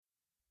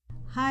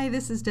Hi,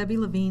 this is Debbie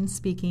Levine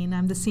speaking.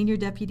 I'm the Senior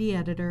Deputy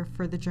Editor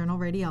for the journal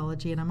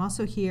Radiology, and I'm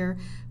also here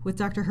with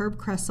Dr. Herb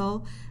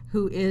Kressel,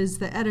 who is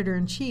the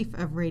Editor-in-Chief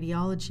of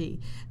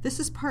Radiology. This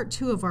is part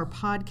 2 of our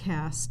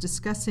podcast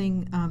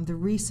discussing the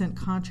recent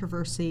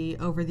controversy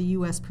over the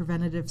U.S.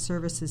 Preventive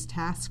Services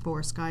Task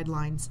Force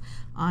guidelines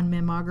on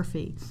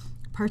mammography.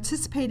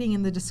 Participating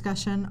in the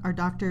discussion are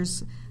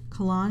Drs.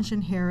 Kalange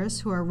and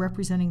Harris, who are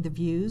representing the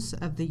views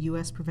of the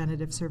U.S.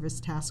 Preventive Service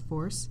Task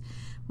Force.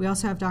 We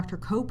also have Dr.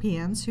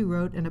 Kopans, who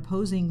wrote an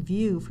opposing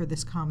view for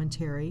this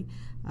commentary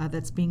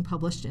that's being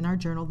published in our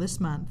journal this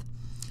month.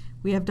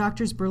 We have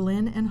Drs.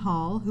 Berlin and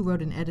Hall, who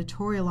wrote an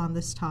editorial on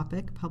this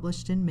topic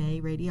published in May,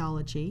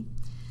 Radiology.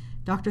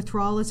 Dr.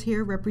 Thrall is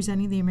here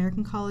representing the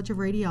American College of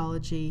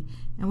Radiology,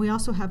 and we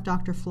also have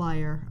Dr.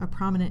 Flyer, a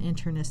prominent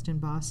internist in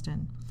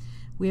Boston.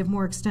 We have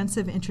more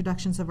extensive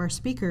introductions of our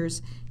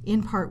speakers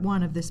in Part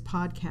 1 of this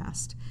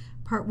podcast.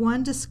 Part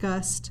 1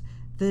 discussed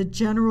the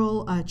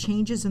general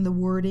changes in the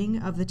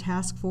wording of the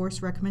task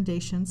force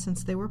recommendations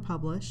since they were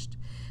published.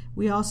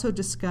 We also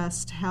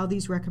discussed how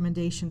these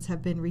recommendations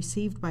have been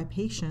received by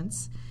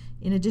patients,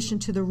 in addition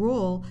to the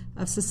role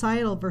of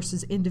societal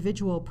versus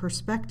individual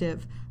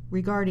perspective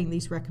regarding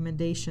these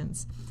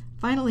recommendations.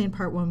 Finally, in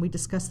Part 1, we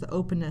discussed the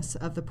openness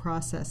of the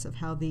process of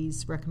how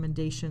these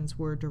recommendations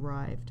were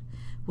derived.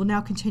 We'll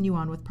now continue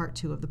on with Part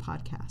 2 of the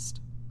podcast.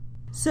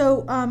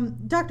 So,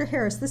 Dr.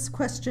 Harris, this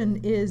question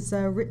is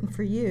written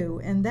for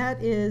you, and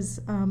that is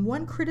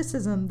one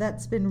criticism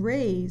that's been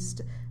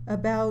raised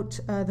about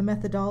the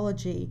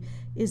methodology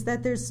is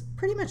that there's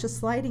pretty much a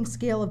sliding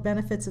scale of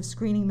benefits of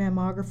screening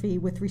mammography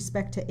with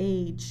respect to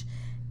age.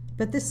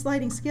 But this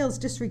sliding scale is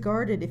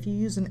disregarded if you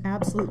use an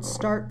absolute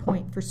start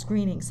point for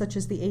screening, such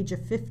as the age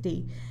of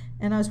 50.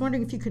 And I was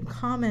wondering if you could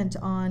comment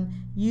on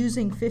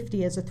using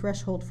 50 as a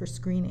threshold for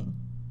screening.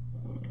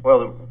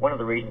 Well, one of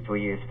the reasons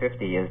we use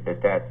 50 is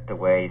that that's the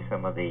way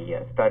some of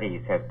the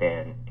studies have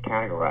been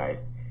categorized.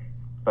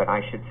 But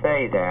I should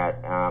say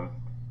that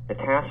the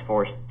task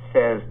force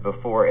says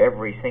before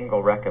every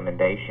single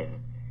recommendation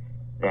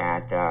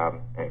that,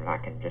 and I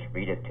can just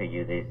read it to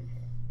you,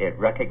 that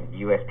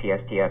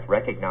USPSTF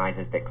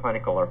recognizes that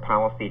clinical or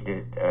policy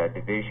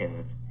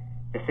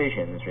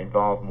decisions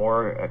involve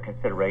more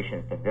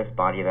considerations than this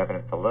body of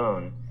evidence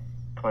alone.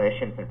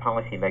 Clinicians and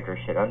policymakers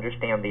should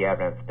understand the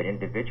evidence but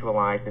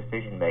individualize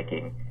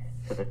decision-making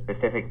to the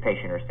specific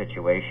patient or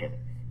situation.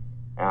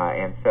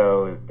 And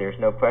so there's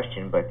no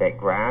question but that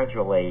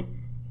gradually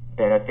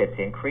benefits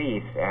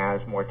increase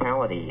as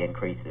mortality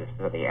increases.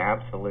 So the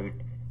absolute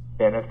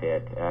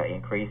benefit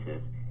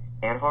increases,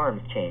 and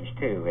harms change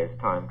too as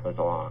time goes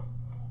along.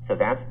 So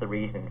that's the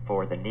reason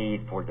for the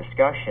need for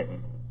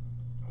discussion,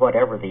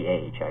 whatever the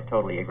age. I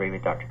totally agree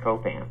with Dr.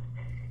 Kopans.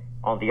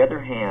 On the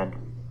other hand,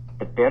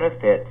 the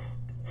benefits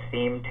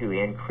seem to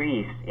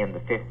increase in the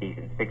 50s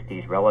and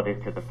 60s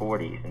relative to the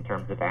 40s in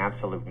terms of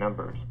absolute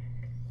numbers.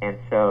 And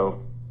so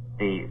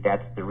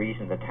that's the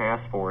reason the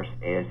task force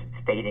is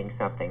stating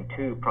something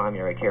to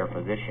primary care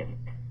physicians.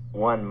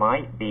 One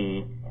might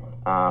be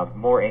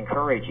more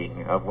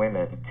encouraging of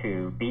women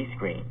to be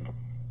screened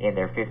in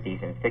their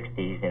 50s and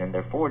 60s, and in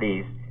their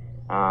 40s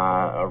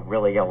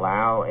really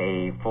allow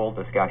a full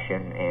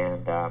discussion,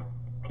 and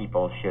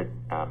people should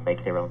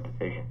make their own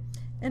decision.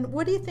 And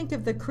what do you think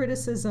of the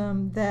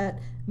criticism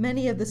that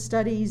many of the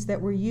studies that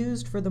were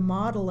used for the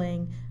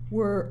modeling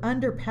were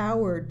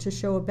underpowered to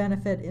show a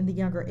benefit in the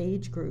younger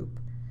age group?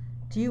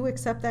 Do you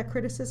accept that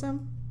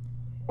criticism?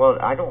 Well,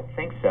 I don't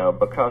think so,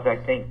 because I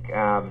think,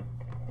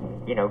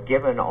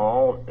 given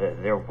all,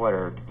 there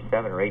are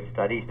 7 or 8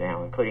 studies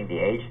now, including the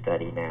age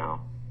study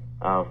now,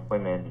 of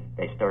women.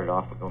 They started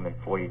off with women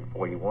 40 to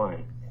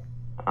 41.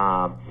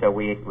 So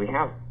we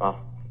have a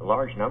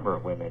large number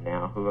of women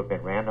now who have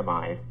been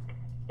randomized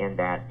in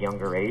that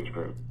younger age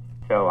group.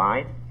 So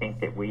I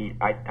think that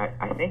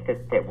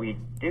we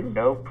do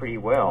know pretty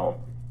well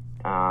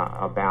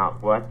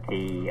about what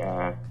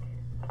the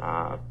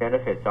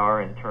benefits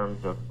are in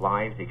terms of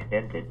lives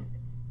extended.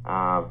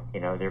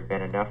 There have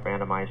been enough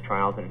randomized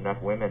trials and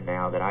enough women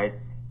now that I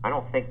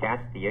don't think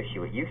that's the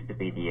issue. It used to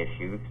be the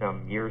issue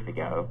some years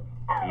ago.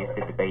 We used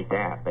to debate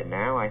that, but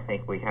now I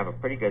think we have a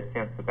pretty good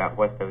sense about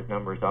what those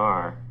numbers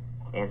are,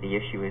 and the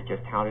issue is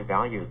just how to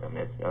value them,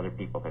 as other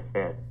people have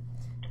said.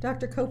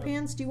 Dr.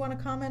 Kopans, do you want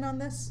to comment on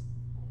this?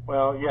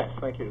 Well, yes,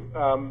 thank you.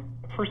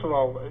 First of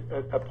all,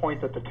 a point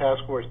that the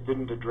task force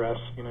didn't address,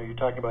 you're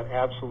talking about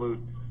absolute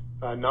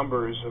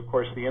numbers. Of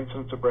course, the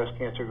incidence of breast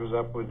cancer goes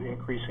up with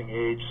increasing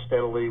age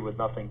steadily, with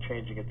nothing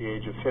changing at the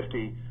age of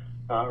 50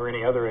 or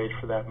any other age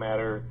for that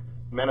matter.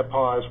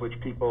 Menopause, which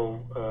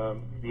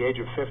the age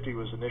of 50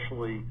 was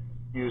initially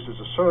used as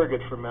a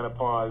surrogate for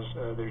menopause.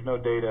 There's no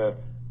data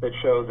that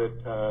show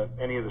that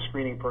any of the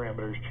screening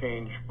parameters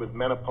change with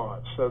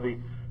menopause. So the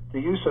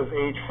use of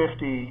age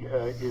 50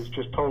 is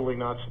just totally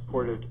not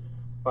supported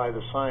by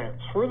the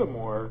science.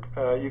 Furthermore,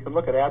 you can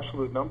look at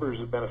absolute numbers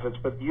of benefits,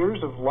 but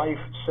years of life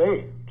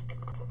saved,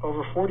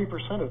 over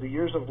 40% of the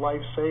years of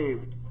life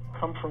saved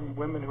come from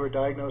women who are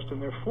diagnosed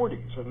in their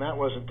 40s, and that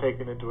wasn't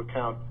taken into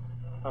account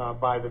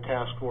by the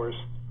task force.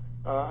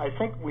 I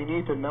think we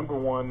need to, number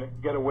one,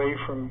 get away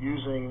from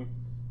using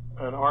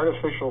an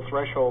artificial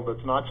threshold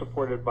that's not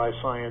supported by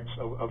science.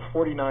 A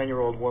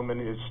 49-year-old woman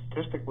is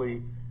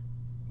statistically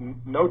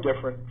no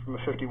different from a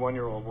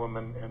 51-year-old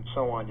woman, and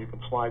so on. You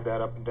can slide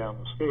that up and down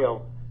the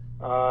scale.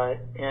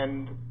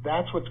 And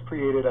that's what's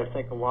created, I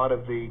think, a lot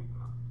of the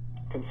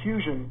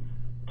confusion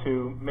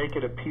to make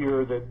it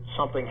appear that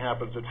something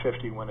happens at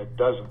 50 when it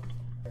doesn't.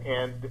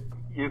 And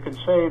you can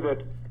say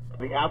that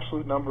the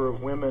absolute number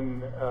of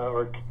women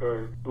or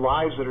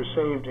lives that are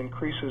saved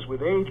increases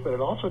with age, but it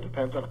also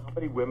depends on how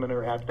many women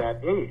are at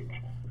that age.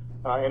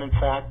 And in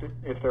fact,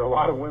 if there are a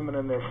lot of women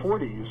in their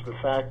 40s, the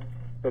fact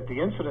that the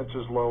incidence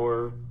is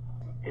lower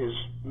is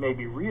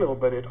maybe real,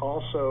 but it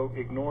also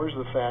ignores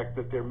the fact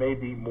that there may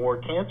be more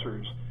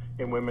cancers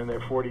in women in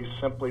their 40s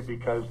simply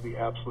because the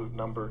absolute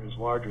number is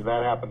larger.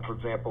 That happened, for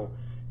example,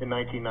 in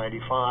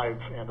 1995,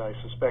 and I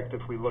suspect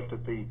if we looked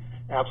at the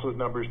absolute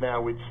numbers now,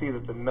 we'd see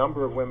that the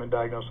number of women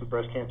diagnosed with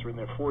breast cancer in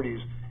their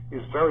 40s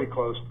is very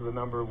close to the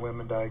number of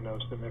women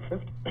diagnosed in their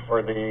 50s.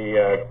 For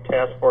the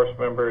task force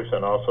members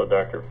and also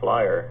Dr.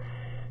 Flyer,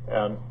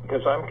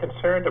 because I'm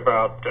concerned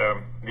about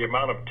the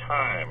amount of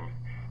time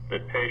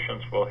that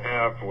patients will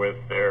have with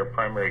their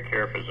primary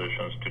care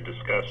physicians to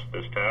discuss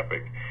this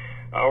topic.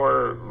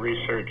 Our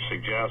research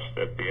suggests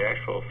that the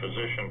actual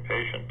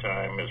physician-patient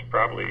time is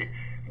probably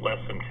less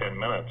than 10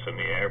 minutes in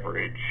the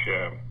average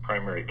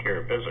primary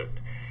care visit.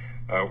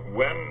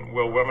 When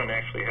will women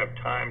actually have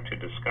time to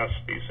discuss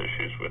these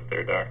issues with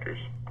their doctors?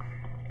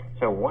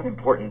 So one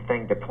important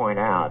thing to point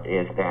out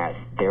is that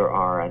there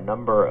are a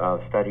number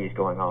of studies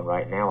going on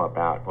right now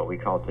about what we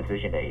call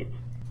decision aids.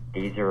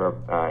 These are,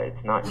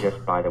 it's not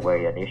just, by the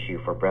way, an issue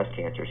for breast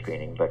cancer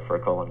screening, but for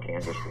colon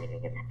cancer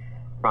screening and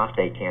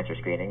prostate cancer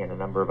screening and a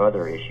number of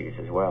other issues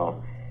as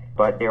well.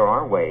 But there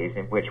are ways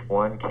in which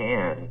one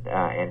can,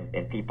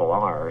 and people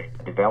are,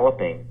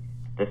 developing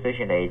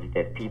decision aids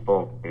that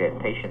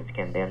patients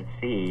can then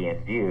see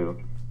and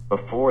view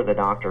before the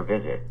doctor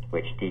visit,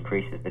 which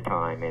decreases the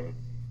time and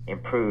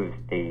improves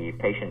the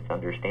patient's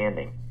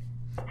understanding.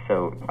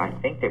 So I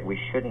think that we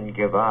shouldn't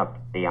give up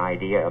the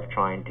idea of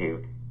trying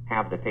to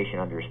have the patient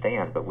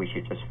understand, but we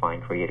should just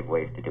find creative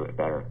ways to do it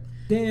better.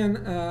 Dan,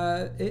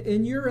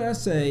 in your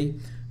essay,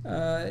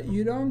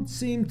 you don't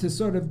seem to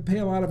sort of pay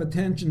a lot of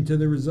attention to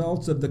the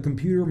results of the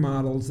computer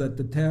models that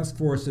the task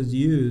force has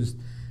used,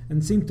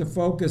 and seem to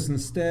focus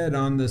instead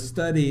on the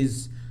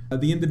studies,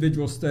 the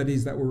individual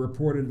studies that were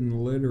reported in the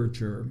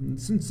literature. And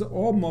since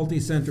all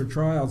multi-center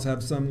trials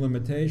have some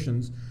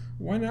limitations,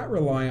 why not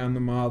rely on the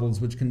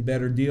models which can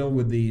better deal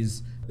with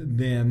these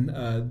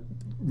than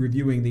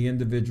reviewing the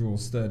individual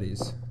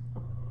studies?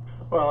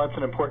 Well, that's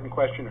an important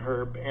question,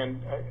 Herb.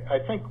 And I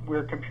think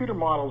where computer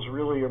models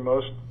really are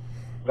most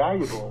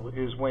valuable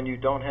is when you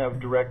don't have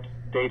direct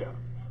data.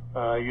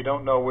 You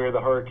don't know where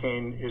the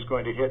hurricane is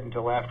going to hit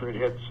until after it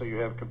hits, so you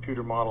have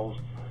computer models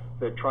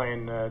that try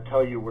and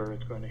tell you where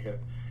it's going to hit.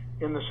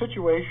 In the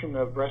situation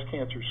of breast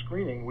cancer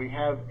screening, we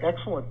have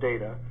excellent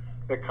data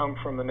that come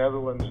from the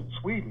Netherlands and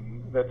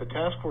Sweden that the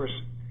task force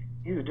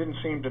either didn't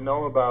seem to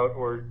know about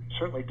or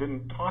certainly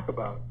didn't talk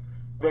about.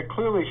 That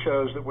clearly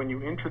shows that when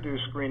you introduce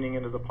screening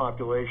into the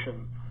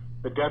population,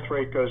 the death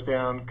rate goes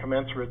down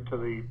commensurate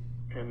to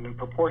and in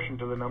proportion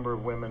to the number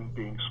of women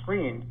being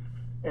screened.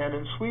 And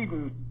in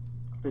Sweden,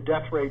 the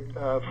death rate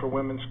for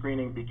women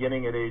screening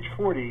beginning at age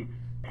 40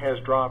 has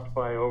dropped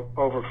by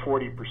over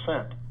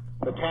 40%.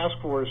 The task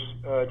force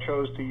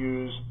chose to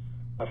use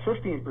a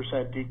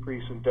 15%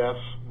 decrease in deaths,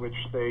 which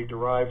they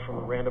derived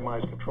from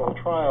randomized controlled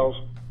trials,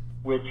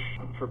 which,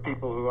 for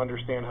people who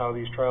understand how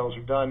these trials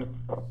are done,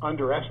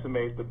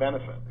 underestimate the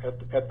benefit.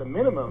 At the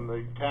minimum,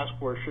 the task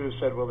force should have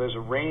said, well, there's a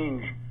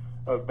range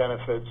of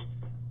benefits,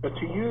 but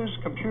to use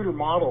computer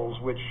models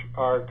which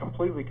are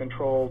completely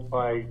controlled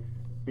by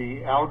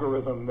the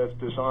algorithm that's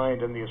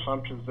designed and the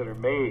assumptions that are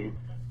made,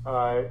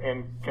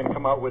 and can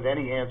come out with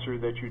any answer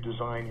that you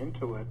design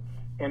into it,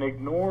 and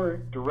ignore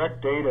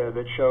direct data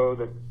that show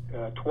that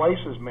twice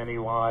as many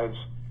lives,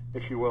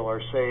 if you will,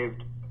 are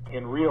saved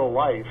in real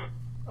life,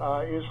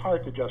 is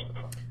hard to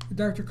justify.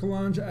 Dr.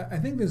 Kalanj, I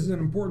think this is an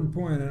important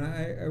point, and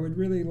I would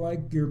really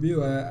like your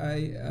view.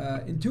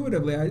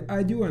 Intuitively,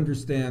 I do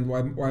understand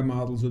why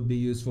models would be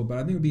useful, but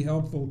I think it would be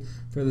helpful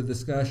for the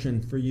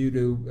discussion for you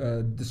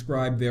to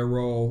describe their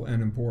role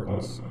and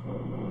importance.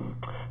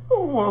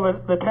 Well,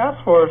 the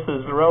task force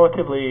is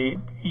relatively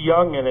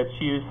young in its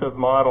use of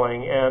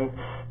modeling, and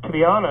to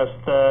be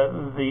honest,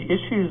 the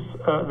issues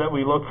that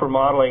we look for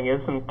modeling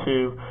isn't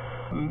to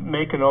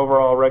make an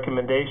overall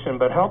recommendation,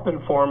 but help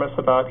inform us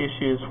about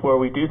issues where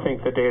we do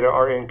think the data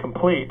are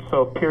incomplete.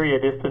 So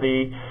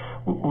periodicity,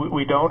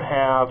 we don't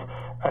have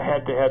a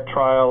head-to-head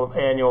trial of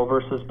annual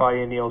versus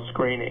biennial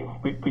screening.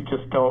 We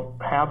just don't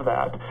have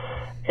that.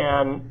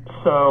 And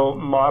so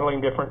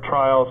modeling different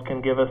trials can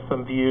give us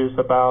some views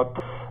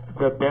about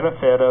the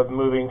benefit of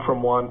moving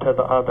from one to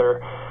the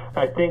other.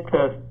 I think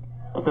that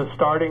the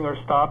starting or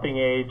stopping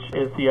age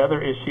is the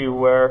other issue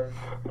where,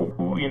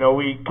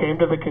 we came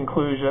to the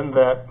conclusion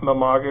that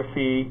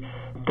mammography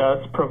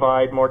does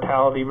provide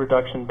mortality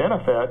reduction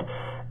benefit,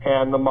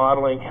 and the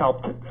modeling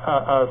helped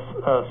us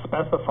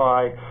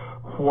specify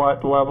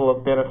what level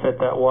of benefit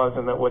that was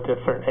and at what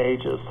different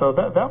ages. So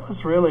that was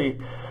really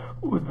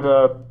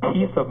the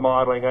piece of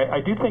modeling.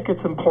 I do think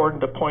it's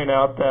important to point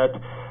out that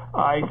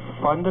I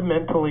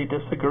fundamentally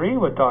disagree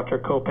with Dr.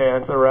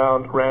 Copans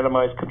around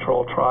randomized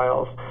controlled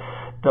trials.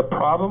 The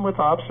problem with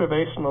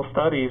observational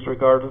studies,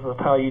 regardless of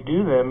how you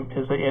do them,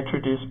 is they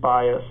introduce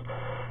bias.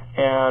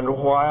 And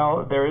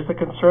while there is a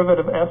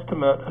conservative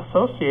estimate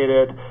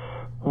associated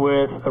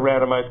with a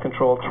randomized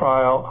controlled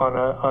trial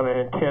on an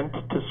intent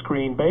to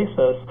screen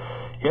basis,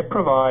 it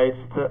provides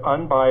the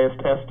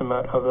unbiased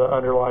estimate of the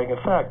underlying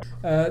effect.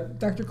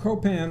 Dr.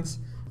 Copans,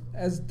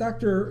 as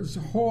Drs.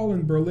 Hall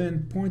and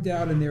Berlin point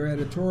out in their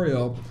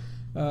editorial,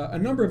 a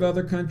number of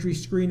other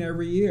countries screen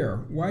every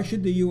year. Why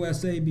should the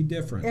USA be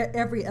different?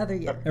 Every other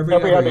year. Every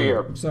other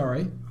year. I'm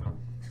sorry.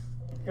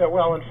 Yeah,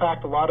 well, in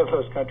fact, a lot of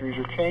those countries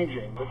are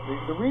changing.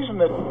 The reason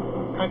that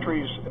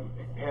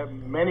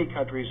many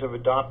countries have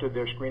adopted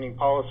their screening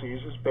policies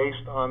is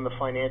based on the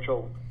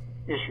financial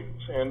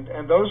issues,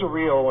 and those are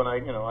real, and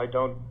I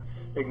don't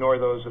ignore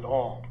those at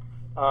all.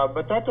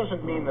 But that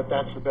doesn't mean that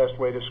that's the best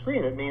way to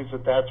screen. It means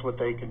that that's what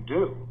they can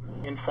do.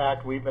 In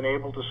fact, we've been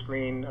able to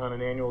screen on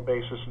an annual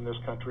basis in this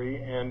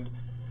country, and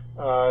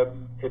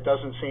it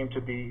doesn't seem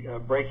to be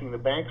breaking the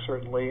bank,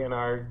 certainly, and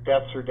our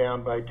deaths are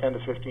down by 10 to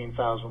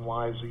 15,000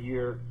 lives a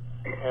year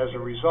as a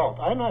result.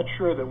 I'm not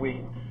sure that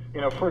we,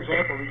 for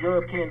example, the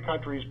European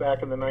countries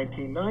back in the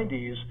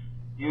 1990s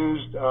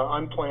used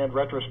unplanned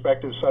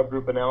retrospective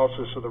subgroup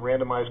analysis of the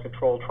randomized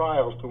controlled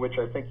trials, to which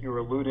I think you were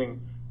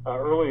alluding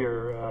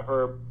earlier,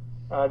 Herb.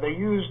 They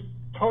used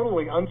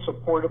totally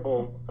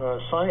unsupportable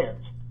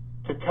science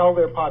to tell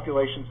their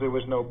populations there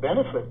was no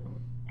benefit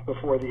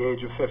before the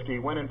age of 50,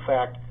 when in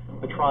fact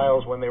the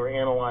trials, when they were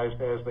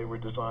analyzed as they were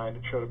designed,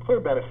 it showed a clear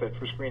benefit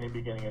for screening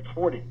beginning at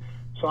 40.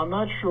 So I'm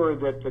not sure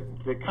that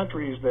the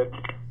countries that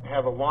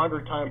have a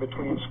longer time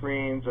between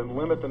screens and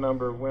limit the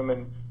number of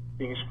women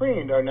being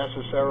screened are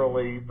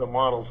necessarily the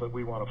models that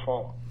we want to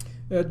follow.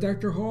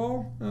 Dr.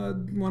 Hall,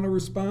 want to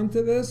respond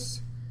to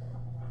this?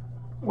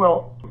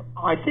 Well,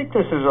 I think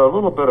this is a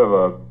little bit of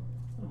a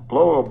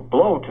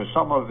blow to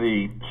some of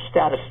the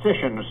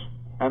statisticians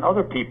and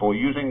other people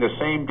using the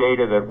same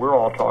data that we're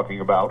all talking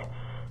about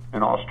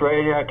in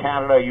Australia,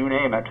 Canada, you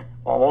name it,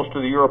 most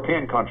of the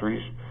European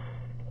countries.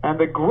 And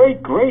the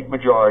great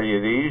majority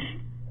of these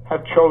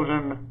have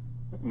chosen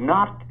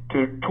not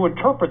to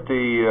interpret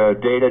the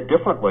data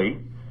differently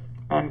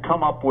and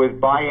come up with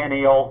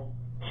biennial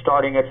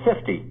starting at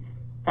 50.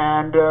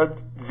 And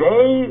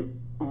they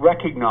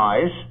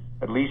recognize,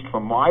 at least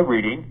from my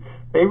reading,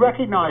 they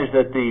recognize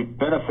that the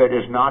benefit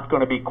is not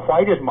going to be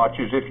quite as much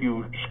as if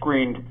you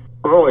screened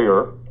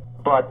earlier,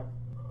 but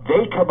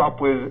they come up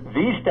with,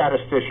 these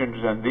statisticians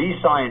and these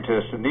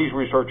scientists and these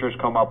researchers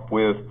come up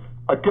with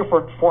a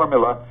different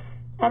formula.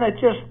 And it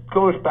just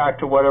goes back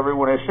to what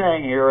everyone is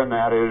saying here, and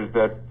that is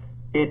that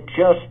it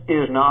just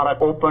is not an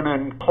open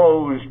and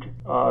closed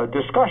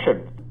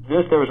discussion.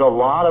 There's a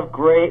lot of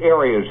gray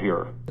areas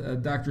here.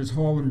 Drs.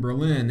 Hall and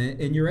Berlin,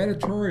 in your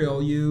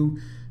editorial, you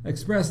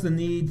express the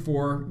need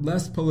for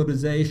less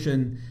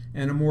politicization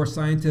and a more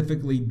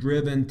scientifically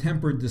driven,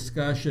 tempered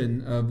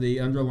discussion of the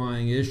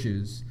underlying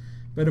issues.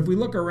 But if we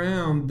look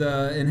around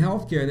in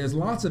healthcare, there's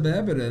lots of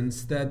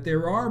evidence that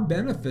there are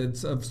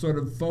benefits of sort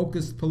of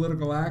focused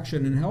political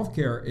action in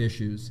healthcare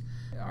issues.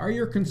 Are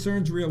your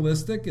concerns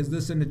realistic? Is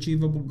this an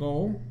achievable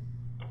goal?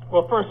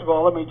 Well, first of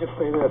all, let me just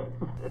say this.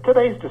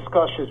 Today's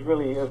discussion is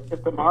really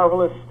it's a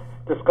marvelous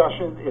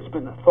discussion. It's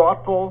been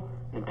thoughtful,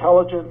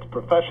 intelligent,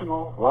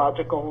 professional,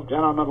 logical,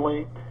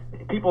 gentlemanly.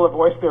 People have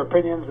voiced their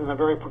opinions in a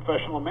very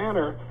professional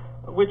manner,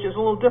 which is a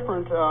little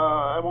different.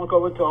 I won't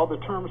go into all the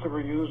terms that were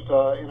used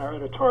in our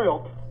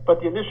editorial, but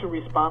the initial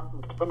response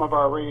from some of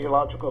our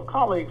radiological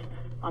colleagues,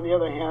 on the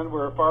other hand,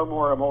 were far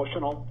more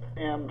emotional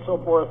and so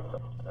forth.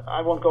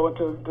 I won't go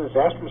into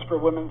disasters for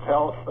women's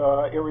health,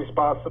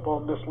 irresponsible,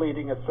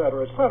 misleading, et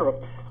cetera, et cetera.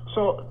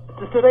 So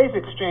today's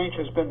exchange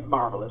has been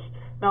marvelous.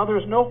 Now,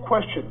 there's no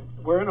question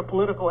we're in a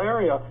political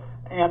area,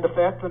 and the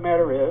fact of the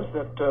matter is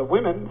that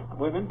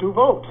women do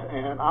vote,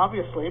 and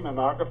obviously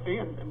mammography,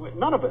 and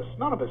none of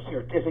us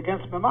here is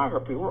against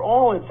mammography. We're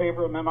all in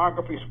favor of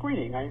mammography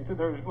screening.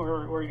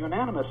 We're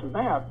unanimous in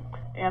that.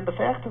 And the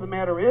fact of the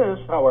matter is,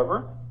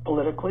 however,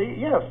 politically,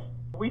 yes,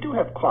 we do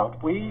have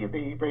clout. We,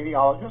 the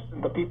radiologists,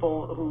 and the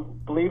people who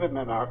believe in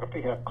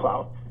mammography have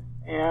clout.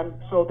 And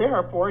so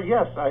therefore,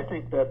 yes, I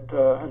think that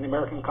the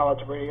American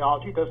College of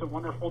Radiology does a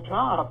wonderful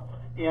job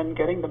in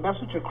getting the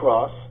message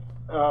across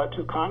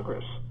to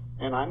Congress.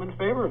 And I'm in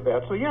favor of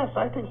that. So yes,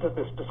 I think that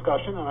this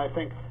discussion, and I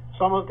think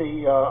some of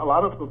the, a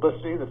lot of the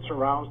publicity that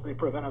surrounds the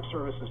Preventive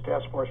Services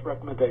Task Force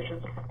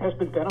recommendations has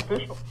been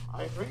beneficial.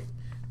 I agree.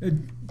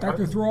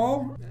 Dr.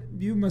 Thrall,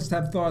 you must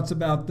have thoughts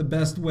about the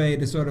best way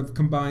to sort of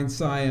combine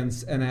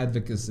science and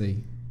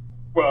advocacy.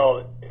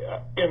 Well,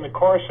 in the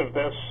course of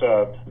this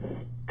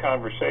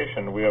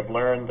conversation, we have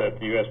learned that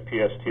the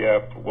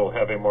USPSTF will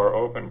have a more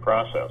open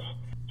process.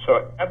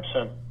 So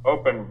absent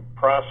open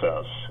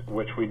process,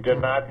 which we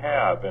did not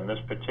have in this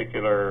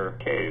particular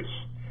case,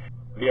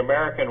 the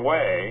American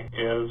way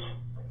is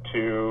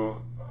to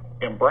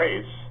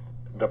embrace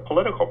the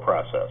political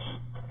process.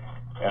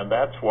 And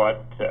that's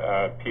what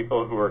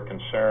people who are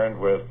concerned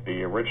with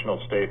the original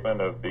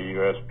statement of the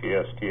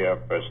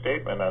USPSTF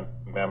statement on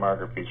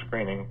mammography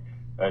screening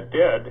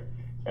did,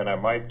 and I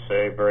might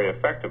say very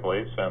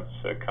effectively, since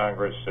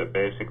Congress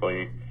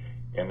basically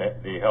in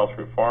the health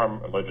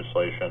reform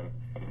legislation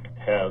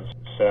has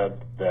said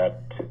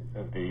that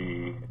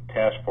the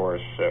task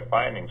force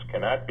findings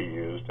cannot be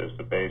used as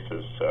the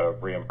basis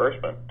of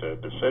reimbursement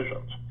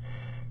decisions.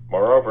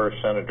 Moreover,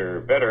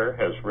 Senator Vitter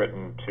has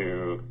written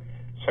to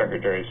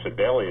Secretary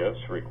Sebelius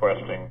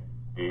requesting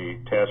the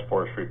task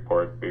force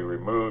report be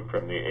removed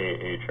from the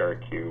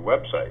AHRQ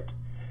website.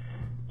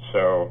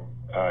 So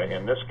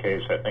in this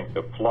case, I think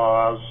the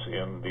flaws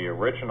in the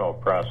original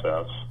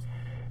process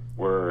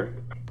were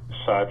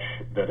such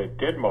that it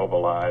did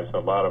mobilize a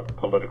lot of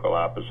political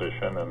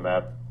opposition, and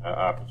that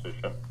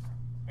opposition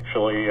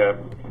actually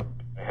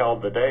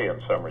held the day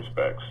in some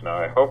respects. Now,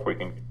 I hope we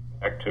can get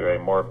back to a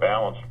more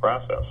balanced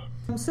process.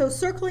 So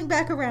circling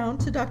back around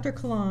to Dr.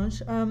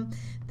 Kalange,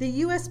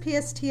 the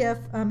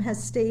USPSTF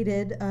has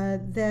stated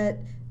that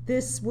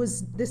this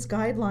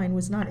guideline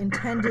was not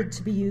intended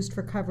to be used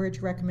for coverage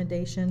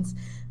recommendations,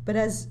 but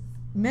as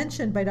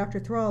mentioned by Dr.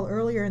 Thrall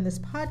earlier in this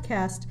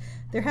podcast,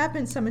 there have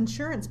been some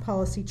insurance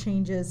policy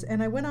changes,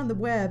 and I went on the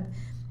web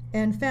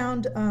and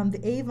found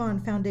the Avon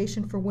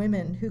Foundation for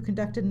Women, who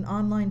conducted an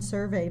online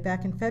survey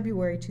back in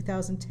February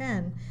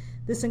 2010.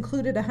 This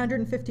included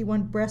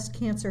 151 breast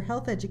cancer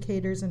health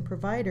educators and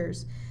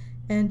providers,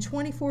 and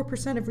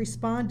 24% of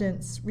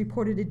respondents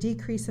reported a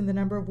decrease in the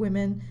number of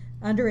women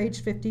under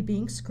age 50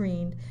 being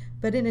screened.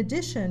 But in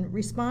addition,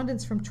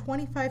 respondents from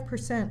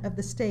 25% of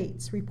the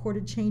states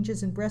reported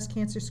changes in breast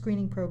cancer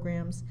screening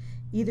programs,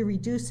 either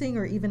reducing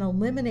or even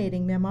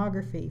eliminating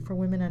mammography for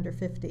women under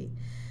 50.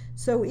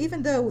 So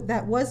even though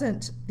that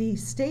wasn't the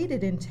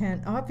stated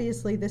intent,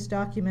 obviously this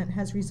document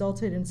has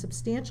resulted in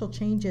substantial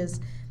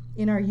changes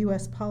in our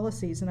U.S.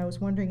 policies, and I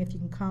was wondering if you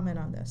can comment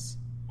on this.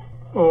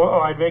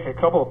 Well, I'd make a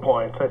couple of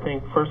points. I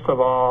think, first of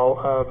all,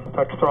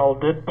 Dr. Thrall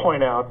did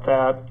point out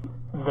that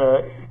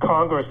the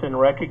Congress, in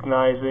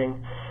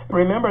recognizing,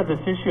 remember this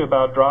issue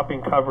about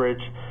dropping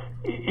coverage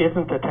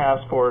isn't a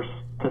task force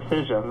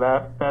decision.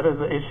 That is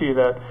an issue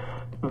that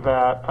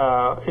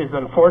is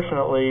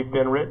unfortunately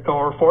been written,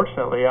 or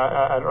fortunately,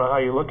 I don't know how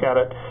you look at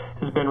it,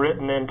 has been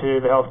written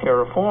into the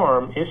healthcare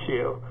reform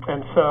issue.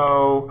 And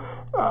so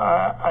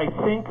I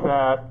think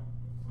that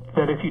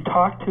if you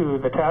talk to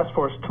the task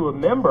force, to a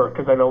member,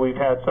 because I know we've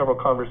had several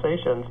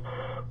conversations,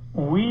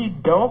 we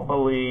don't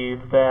believe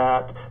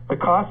that the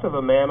cost of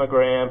a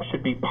mammogram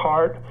should be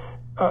part,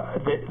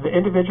 the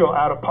individual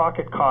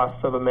out-of-pocket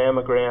costs of a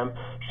mammogram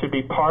should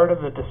be part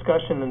of the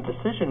discussion and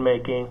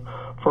decision-making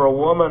for a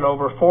woman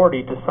over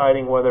 40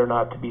 deciding whether or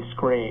not to be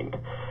screened.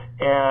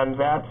 And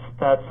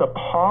that's a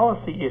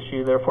policy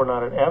issue, therefore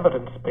not an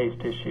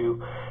evidence-based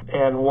issue,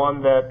 and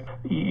one that,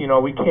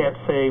 we can't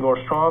say more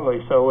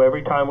strongly. So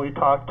every time we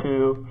talk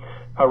to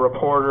a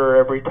reporter,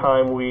 every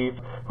time we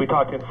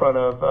talked in front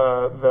of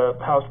the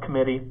House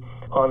Committee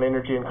on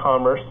Energy and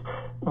Commerce,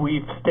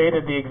 we've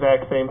stated the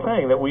exact same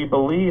thing, that we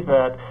believe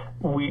that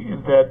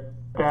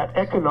that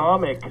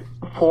economic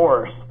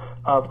force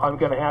of I'm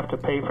going to have to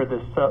pay for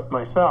this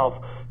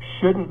myself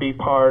shouldn't be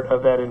part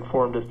of that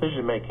informed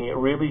decision making. It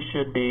really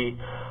should be,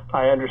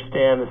 I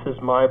understand this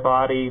is my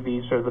body,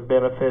 these are the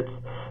benefits,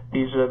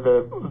 these are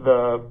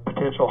the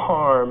potential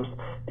harms,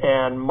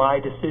 and my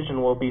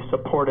decision will be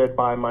supported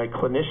by my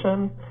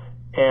clinician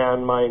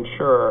and my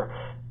insurer.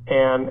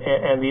 And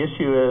the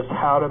issue is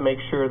how to make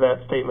sure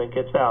that statement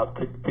gets out.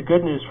 The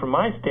good news from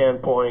my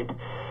standpoint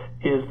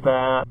is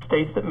that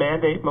states that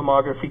mandate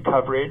mammography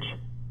coverage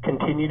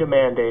continue to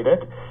mandate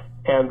it,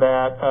 and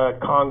that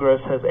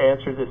Congress has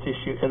answered this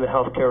issue in the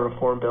healthcare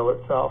reform bill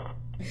itself.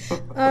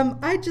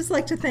 I'd just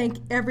like to thank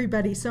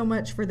everybody so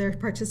much for their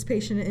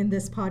participation in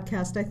this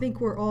podcast. I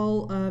think we're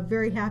all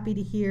very happy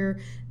to hear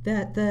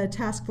that the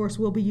task force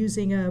will be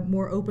using a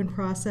more open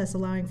process,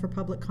 allowing for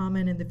public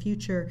comment in the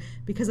future,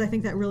 because I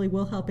think that really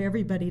will help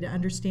everybody to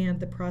understand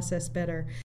the process better.